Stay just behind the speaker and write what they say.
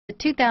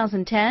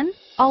2010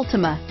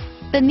 Altima.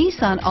 The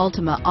Nissan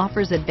Altima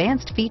offers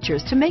advanced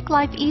features to make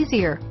life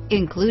easier,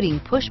 including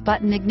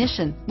push-button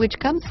ignition, which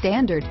comes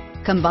standard.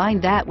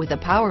 Combine that with a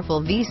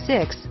powerful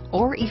V6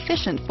 or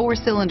efficient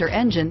 4-cylinder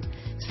engine,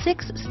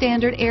 6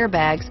 standard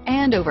airbags,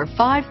 and over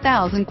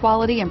 5,000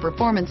 quality and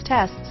performance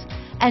tests,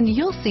 and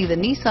you'll see the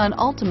Nissan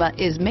Altima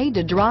is made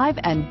to drive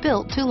and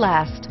built to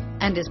last,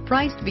 and is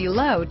priced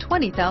below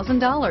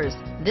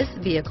 $20,000. This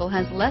vehicle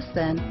has less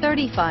than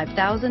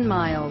 35,000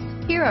 miles.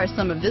 Here are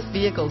some of this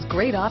vehicle's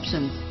great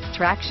options: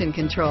 traction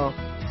control,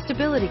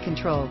 stability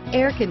control,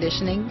 air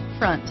conditioning,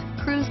 front,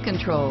 cruise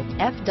control,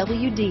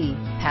 FWD,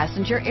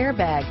 passenger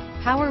airbag,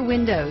 power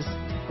windows,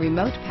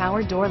 remote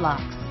power door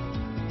locks,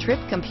 trip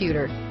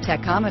computer,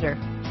 tachometer,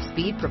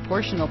 speed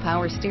proportional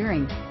power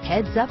steering,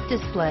 heads-up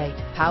display,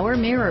 power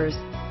mirrors,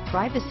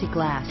 privacy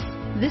glass.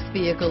 This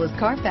vehicle is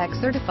CARFAX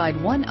certified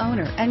one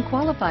owner and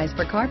qualifies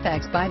for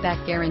CARFAX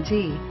buyback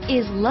guarantee.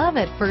 Is love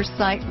at first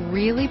sight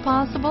really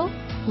possible?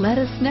 Let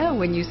us know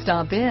when you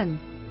stop in.